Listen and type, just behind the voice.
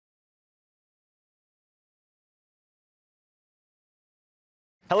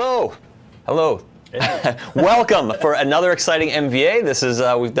Hello. Hello. Hey. Welcome for another exciting MVA. This is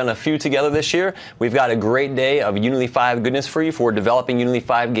we've done a few together this year. We've got a great day of Unity 5 goodness for you for developing Unity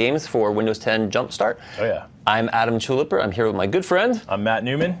 5 games for Windows 10 Jumpstart. Oh yeah. I'm Adam Tuliper. I'm here with my good friend. I'm Matt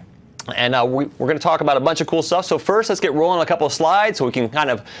Newman. And we're going to talk about a bunch of cool stuff. So first, let's get rolling on a couple of slides so we can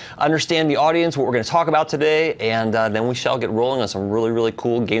kind of understand the audience, what we're going to talk about today, and then we shall get rolling on some really, really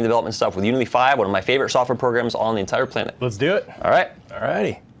cool game development stuff with Unity 5, one of my favorite software programs on the entire planet. Let's do it. All right. All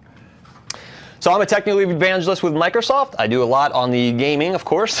righty. So I'm a technical evangelist with Microsoft. I do a lot on the gaming, of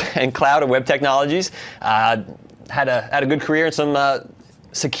course, and cloud and web technologies. Had a good career in some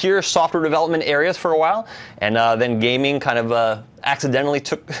secure software development areas for a while, and then gaming kind of accidentally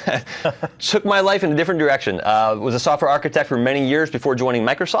took my life in a different direction. Was a software architect for many years before joining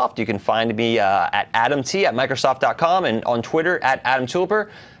Microsoft. You can find me at AdamT@Microsoft.com and on Twitter at AdamTuliper.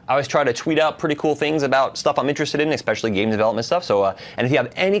 I always try to tweet out pretty cool things about stuff I'm interested in, especially game development stuff. So, and if you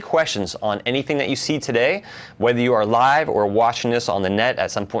have any questions on anything that you see today, whether you are live or watching this on the net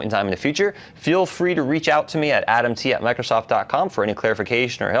at some point in time in the future, feel free to reach out to me at AdamT@Microsoft.com for any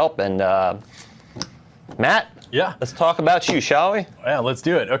clarification or help. And Matt, yeah, let's talk about you, shall we? Yeah, let's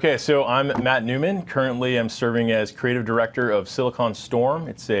do it. Okay, so I'm Matt Newman. Currently, I'm serving as creative director of Silicon Storm.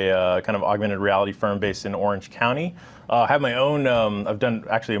 It's a kind of augmented reality firm based in Orange County. I have my own, I've done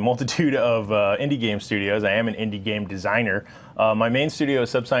actually a multitude of indie game studios. I am an indie game designer. My main studio is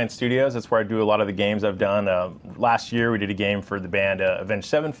Subscience Studios. That's where I do a lot of the games I've done. Last year, we did a game for the band Avenged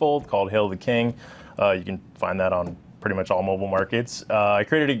Sevenfold called Hail the King. You can find that on pretty much all mobile markets.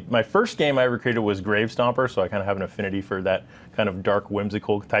 My first game I ever created was Grave Stomper, so I kind of have an affinity for that kind of dark,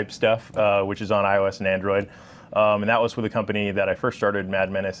 whimsical type stuff, which is on iOS and Android. And that was with a company that I first started, Mad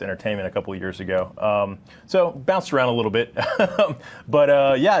Menace Entertainment, a couple of years ago. So bounced around a little bit.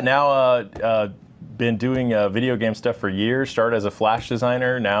 But yeah, now been doing video game stuff for years. Started as a Flash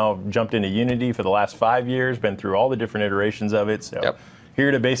designer, now jumped into Unity for the last 5 years, been through all the different iterations of it. So. Yep. Here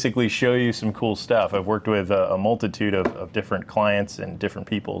to basically show you some cool stuff. I've worked with a multitude of different clients and different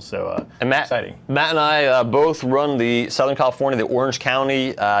people, so exciting. Matt and I both run the Southern California, the Orange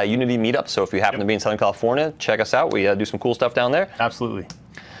County Unity meetup, so if you happen to be in Southern California, check us out. We do some cool stuff down there. Absolutely.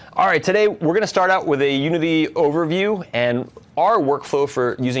 All right, today we're going to start out with a Unity overview and our workflow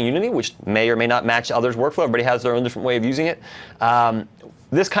for using Unity, which may or may not match others' workflow. Everybody has their own different way of using it.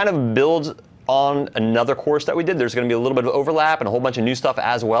 This kind of builds on another course that we did. There's going to be a little bit of overlap and a whole bunch of new stuff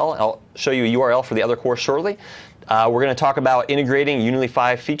as well. I'll show you a URL for the other course shortly. We're going to talk about integrating Unity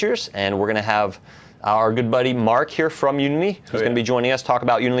 5 features, and we're going to have our good buddy Mark here from Unity, who's going to be joining us, talk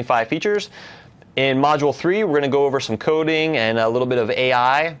about Unity 5 features. In Module 3, we're going to go over some coding and a little bit of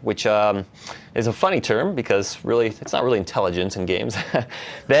AI, which is a funny term because really it's not really intelligence in games.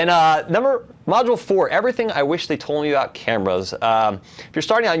 Then Module 4, everything I wish they told me about cameras. If you're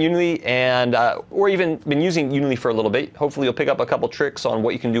starting out in Unity and or even been using Unity for a little bit, hopefully you'll pick up a couple tricks on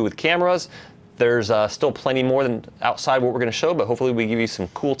what you can do with cameras. There's still plenty more than outside what we're going to show, but hopefully we give you some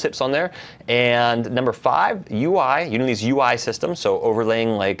cool tips on there. And number 5, UI, Unity's UI system, so overlaying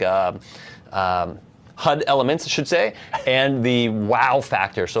like HUD elements, I should say, and the wow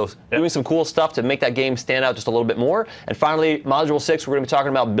factor. So doing some cool stuff to make that game stand out just a little bit more. And finally, Module 6, we're going to be talking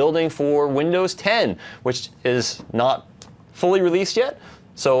about building for Windows 10, which is not fully released yet.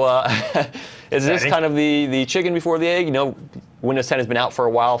 So is this kind of the chicken before the egg? You know, Windows 10 has been out for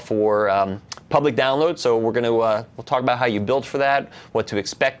a while for public download, so we're going to we'll talk about how you build for that, what to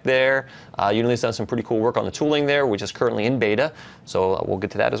expect there. Unity's done some pretty cool work on the tooling there, which is currently in beta. So we'll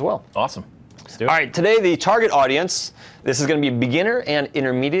get to that as well. Awesome. All right, today the target audience, this is going to be beginner and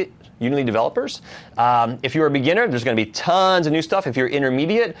intermediate Unity developers. If you're a beginner, there's going to be tons of new stuff. If you're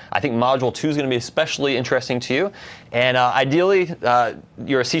intermediate, I think Module 2 is going to be especially interesting to you. And ideally,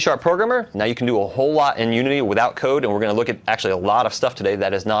 you're a C# programmer. Now you can do a whole lot in Unity without code, and we're going to look at actually a lot of stuff today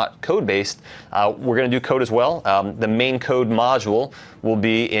that is not code-based. We're going to do code as well. The main code module will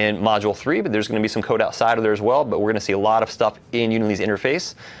be in Module 3, but there's going to be some code outside of there as well, but we're going to see a lot of stuff in Unity's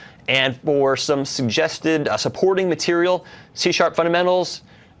interface. And for some suggested supporting material, C# fundamentals,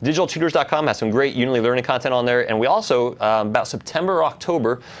 digitaltutors.com has some great Unity learning content on there. And we also, about September or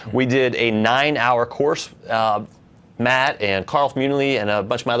October, we did a 9-hour course. Matt and Carl from Unity and a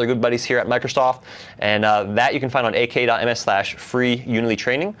bunch of my other good buddies here at Microsoft. And that you can find on ak.ms/free Unity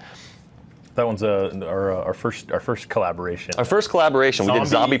training. That one's our first collaboration. Our first collaboration. We did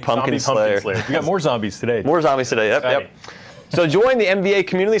Zombie Pumpkin Slayer. We got more zombies today. More zombies today, yep. So join the MVA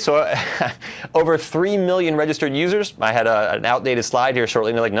community. So over 3 million registered users. I had an outdated slide here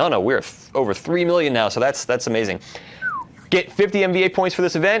shortly, and they're like, no, we're over 3 million now. So that's amazing. Get 50 MVA points for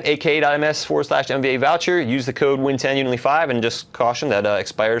this event, aka.ms/MVA voucher. Use the code WIN10UNILY5, and just caution that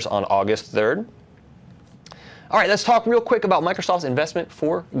expires on August 3rd. All right, let's talk real quick about Microsoft's investment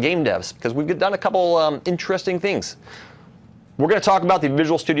for game devs, because we've done a couple interesting things. We're going to talk about the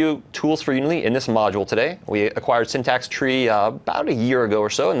Visual Studio tools for Unity in this module today. We acquired Syntax Tree about a year ago or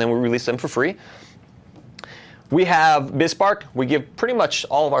so, and then we released them for free. We have BizSpark. We give pretty much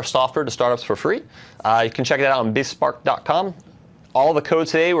all of our software to startups for free. You can check it out on bizspark.com. All the code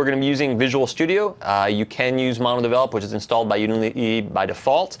today, we're going to be using Visual Studio. You can use MonoDevelop, which is installed by Unity by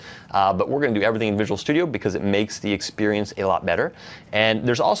default, but we're going to do everything in Visual Studio because it makes the experience a lot better. And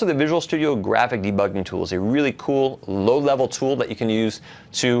there's also the Visual Studio graphic debugging tool. It's a really cool low-level tool that you can use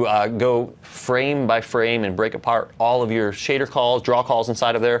to go frame by frame and break apart all of your shader calls, draw calls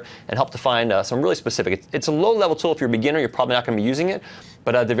inside of there, and help to find some really specific. It's a low-level tool. If you're a beginner, you're probably not going to be using it.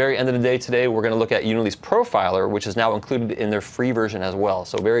 But at the very end of the day today, we're going to look at Unity's Profiler, which is now included in their free version as well.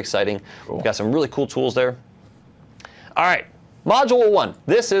 So very exciting. Cool. We've got some really cool tools there. All right, Module 1.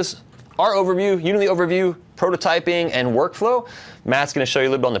 This is our overview, Unity overview, prototyping, and workflow. Matt's going to show you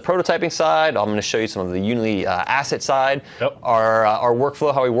a little bit on the prototyping side. I'm going to show you some of the Unity asset side, our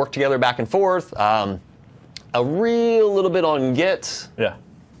workflow, how we work together back and forth, a real little bit on Git. Yeah,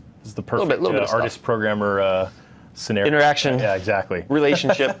 this is the perfect artist-programmer scenario. Interaction. Yeah, exactly.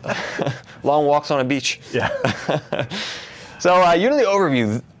 Relationship. Long walks on a beach. Yeah. So Unity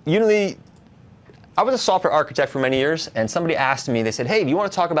overview. Unity, I was a software architect for many years, and somebody asked me, they said, hey, do you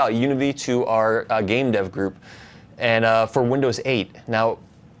want to talk about Unity to our game dev group and for Windows 8? Now,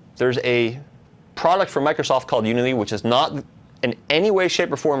 there's a product from Microsoft called Unity, which is not in any way,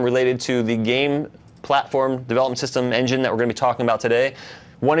 shape, or form related to the game platform development system engine that we're going to be talking about today.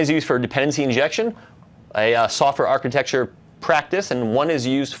 One is used for dependency injection, a software architecture practice, and one is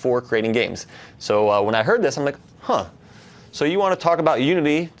used for creating games. So when I heard this, I'm like, huh. So you want to talk about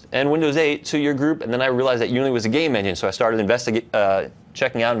Unity and Windows 8 to your group, and then I realized that Unity was a game engine, so I started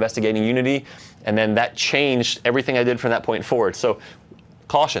checking out, investigating Unity, and then that changed everything I did from that point forward. So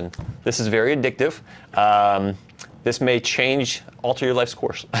caution, this is very addictive. This may alter your life's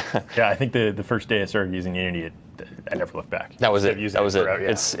course. Yeah, I think the first day I started using Unity, I never looked back. That was it. That was it. Yeah.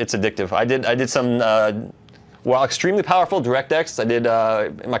 It's addictive. I did some, while extremely powerful, DirectX. I did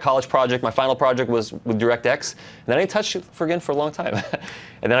my college project. My final project was with DirectX, and then I didn't touch it again for a long time.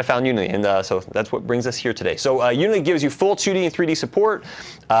 And then I found Unity, and so that's what brings us here today. So Unity gives you full 2D and 3D support.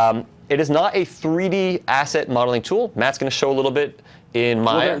 It is not a 3D asset modeling tool. Matt's going to show a little bit in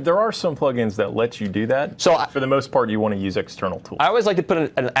Maya. Well, there are some plugins that let you do that. So for the most part, you want to use external tools. I always like to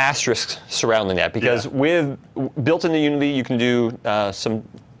put an asterisk surrounding that, because built into Unity, you can do some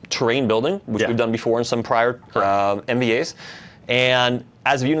terrain building, which we've done before in some prior MVAs. And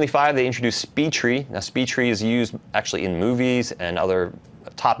as of Unity 5, they introduced SpeedTree. Now, SpeedTree is used actually in movies and other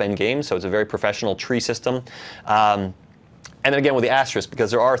top-end games, so it's a very professional tree system. And then again with the asterisk,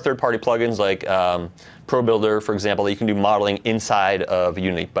 because there are third-party plugins like ProBuilder, for example, that you can do modeling inside of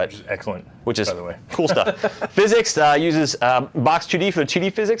Unity. Which is excellent, which is by the way. Cool stuff. Physics uses Box2D for the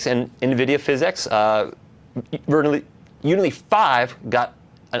 2D physics and NVIDIA physics. Unity 5 got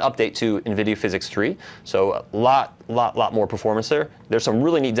an update to NVIDIA Physics 3, so a lot more performance there. There's some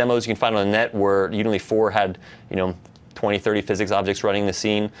really neat demos you can find on the net where Unity 4 had 20, 30 physics objects running the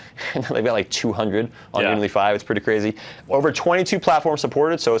scene, and they've got like 200 on Unity 5. It's pretty crazy. Over 22 platforms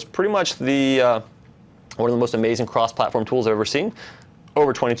supported, so it's pretty much one of the most amazing cross-platform tools I've ever seen.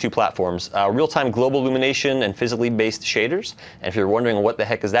 Over 22 platforms. Real-time global illumination and physically based shaders. And if you're wondering what the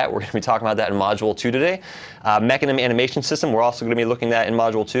heck is that, we're going to be talking about that in Module 2 today. Mechanism animation system, we're also going to be looking at in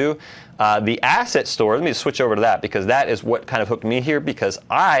Module 2. The asset store, let me just switch over to that, because that is what kind of hooked me here, because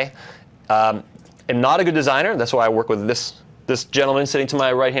I am not a good designer. That's why I work with this gentleman sitting to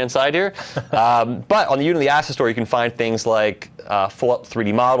my right-hand side here. But on the Unity Asset Store, you can find things like full-up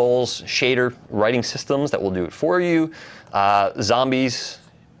 3D models, shader writing systems that will do it for you, zombies.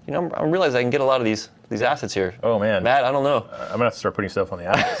 I realize I can get a lot of these assets here. Oh, man. Matt, I don't know. I'm going to have to start putting stuff on the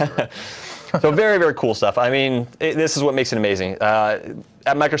Asset Store. So very, very cool stuff. I mean, this is what makes it amazing.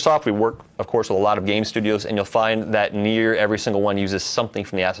 At Microsoft, we work, of course, with a lot of game studios, and you'll find that near every single one uses something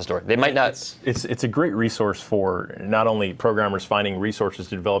from the Asset Store. They might not. It's a great resource for not only programmers finding resources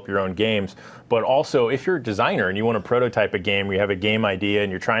to develop your own games, but also if you're a designer and you want to prototype a game, you have a game idea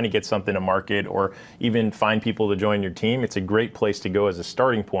and you're trying to get something to market or even find people to join your team, it's a great place to go as a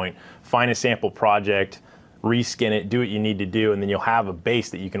starting point. Find a sample project, reskin it, do what you need to do, and then you'll have a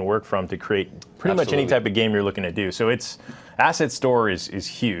base that you can work from to create pretty much any type of game you're looking to do. So Asset Store is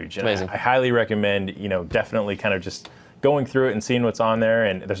huge. Amazing. I highly recommend, definitely kind of just going through it and seeing what's on there,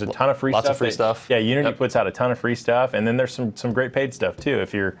 and there's a ton of free Lots stuff. of free stuff. Yeah, Unity puts out a ton of free stuff, and then there's some great paid stuff too.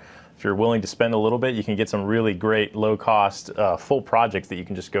 If you're willing to spend a little bit, you can get some really great low-cost full projects that you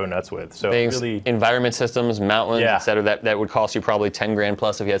can just go nuts with. So things, really, environment systems, mountains, Yeah. et cetera, that would cost you probably 10 grand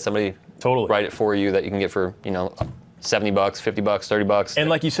plus if you had somebody write it for you that you can get for, you know, $70, $50, $30. and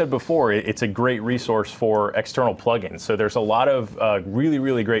like you said before, it's a great resource for external plugins. So there's a lot of really,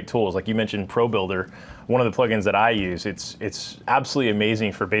 really great tools. Like you mentioned Pro Builder, one of the plugins that I use. It's absolutely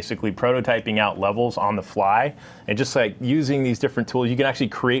amazing for basically prototyping out levels on the fly. And just like using these different tools, you can actually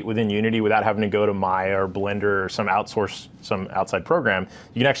create within Unity without having to go to Maya or Blender or some outside program.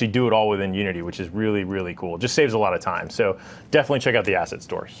 You can actually do it all within Unity, which is really, really cool. It just saves a lot of time. So definitely check out the asset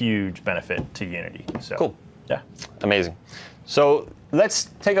store. Huge benefit to Unity. So, cool. Yeah. Amazing. So let's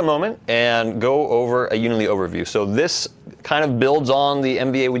take a moment and go over a Unity overview. So this kind of builds on the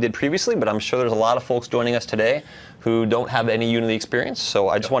MBA we did previously, but I'm sure there's a lot of folks joining us today who don't have any Unity experience. So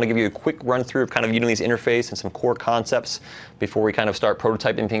I just want to give you a quick run through of kind of Unity's interface and some core concepts before we kind of start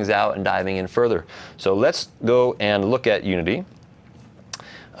prototyping things out and diving in further. So let's go and look at Unity.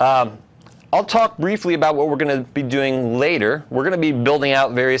 I'll talk briefly about what we're going to be doing later. We're going to be building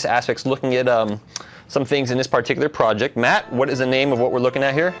out various aspects, looking at some things in this particular project. Matt, what is the name of what we're looking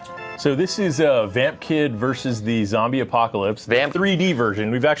at here? So this is Vamp Kid versus the Zombie Apocalypse, the 3D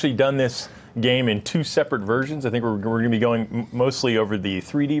version. We've actually done this game in 2 separate versions. I think we're going to be going mostly over the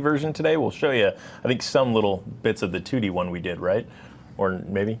 3D version today. We'll show you, I think, some little bits of the 2D one we did, right? Or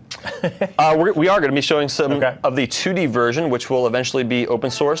maybe? We are going to be showing some Okay. of the 2D version, which will eventually be open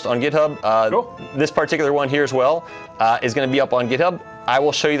sourced on GitHub. Cool. This particular one here as well is going to be up on GitHub. I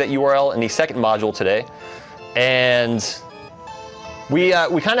will show you that URL in the second module today. And we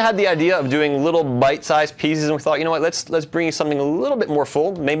kind of had the idea of doing little bite-sized pieces, and we thought, you know what, let's bring you something a little bit more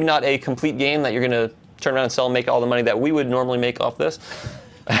full. Maybe not a complete game that you're going to turn around and sell and make all the money that we would normally make off this.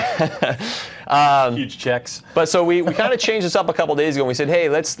 Huge checks. But so we kind of changed this up a couple days ago, and we said, hey,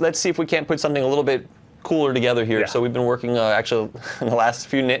 let's see if we can't put something a little bit cooler together here. Yeah. So we've been working actually in the last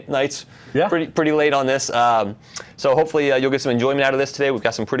few nights, Yeah. pretty late on this. So hopefully you'll get some enjoyment out of this today. We've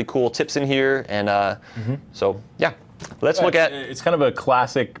got some pretty cool tips in here, and so yeah, let's look at. It's kind of a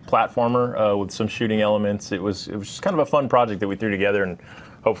classic platformer with some shooting elements. It was just kind of a fun project that we threw together, and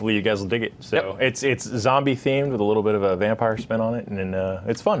hopefully you guys will dig it. So it's zombie themed with a little bit of a vampire spin on it, and then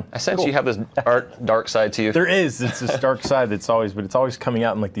it's fun. I sense you have this dark side to you. There is. It's this dark side that's always, but it's always coming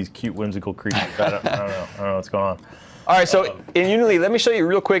out in like these cute, whimsical creatures. I don't know. I don't know what's going on. All right, so in Unity, let me show you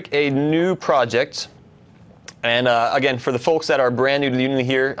real quick a new project. And again, for the folks that are brand new to Unity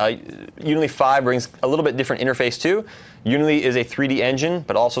here, Unity 5 brings a little bit different interface too. Unity is a 3D engine,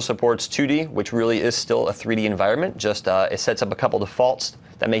 but also supports 2D, which really is still a 3D environment. Just it sets up a couple defaults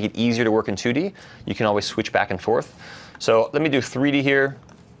that make it easier to work in 2D. You can always switch back and forth. So let me do 3D here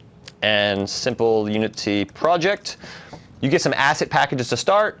and simple Unity project. You get some asset packages to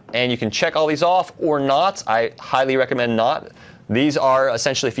start, and you can check all these off or not. I highly recommend not. These are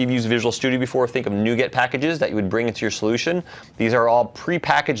essentially, if you've used Visual Studio before, think of NuGet packages that you would bring into your solution. These are all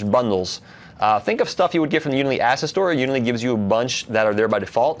pre-packaged bundles. Think of stuff you would get from the Unity Asset Store. Unity gives you a bunch that are there by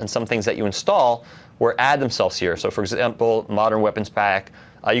default, and some things that you install or add themselves here. So for example, Modern Weapons Pack.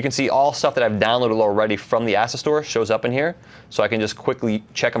 You can see all stuff that I've downloaded already from the Asset Store shows up in here. So I can just quickly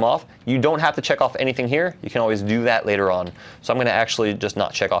check them off. You don't have to check off anything here. You can always do that later on. So I'm going to actually just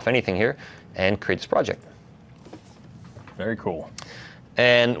not check off anything here and create this project. Very cool.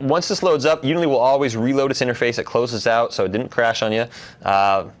 And once this loads up, Unity will always reload its interface. It closes out, so it didn't crash on you.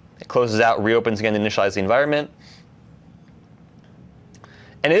 It closes out, reopens again to initialize the environment.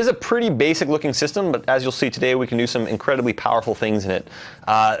 And it is a pretty basic looking system, but as you'll see today, we can do some incredibly powerful things in it.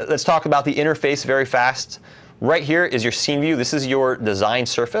 Let's talk about the interface very fast. Right here is your scene view. This is your design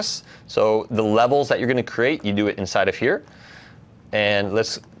surface. So the levels that you're going to create, you do it inside of here. And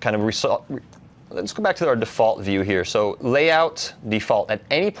let's kind of let's go back to our default view here. So layout, default. At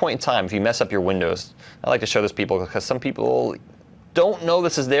any point in time, if you mess up your windows, I like to show this to people because some people don't know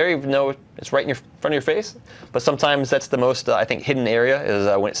this is there, even though it's right in front of your face. But sometimes that's the most, I think, hidden area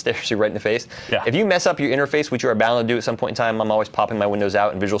is when it stares you right in the face. Yeah. If you mess up your interface, which you are bound to do at some point in time, I'm always popping my windows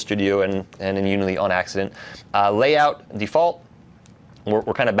out in Visual Studio and in Unity on accident. Layout, default, we're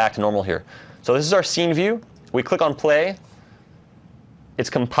kind of back to normal here. So this is our scene view. We click on play. It's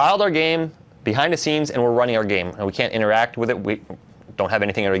compiled our game behind the scenes, and we're running our game. And we can't interact with it. We don't have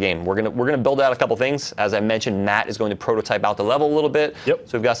anything in our game. We're gonna build out a couple things. As I mentioned, Matt is going to prototype out the level a little bit. Yep.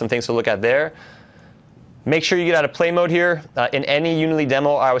 So we've got some things to look at there. Make sure you get out of play mode here. In any Unity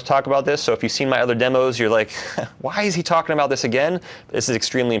demo, I always talk about this. So if you've seen my other demos, you're like, why is he talking about this again? This is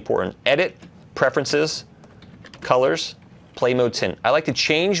extremely important. Edit, preferences, colors, play mode tint. I like to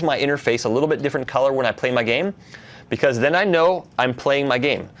change my interface a little bit different color when I play my game, because then I know I'm playing my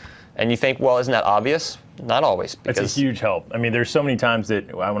game. And you think, well, isn't that obvious? Not always. It's a huge help. I mean, there's so many times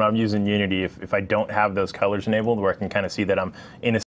that when I'm using Unity, if I don't have those colors enabled, where I can kind of see that I'm in a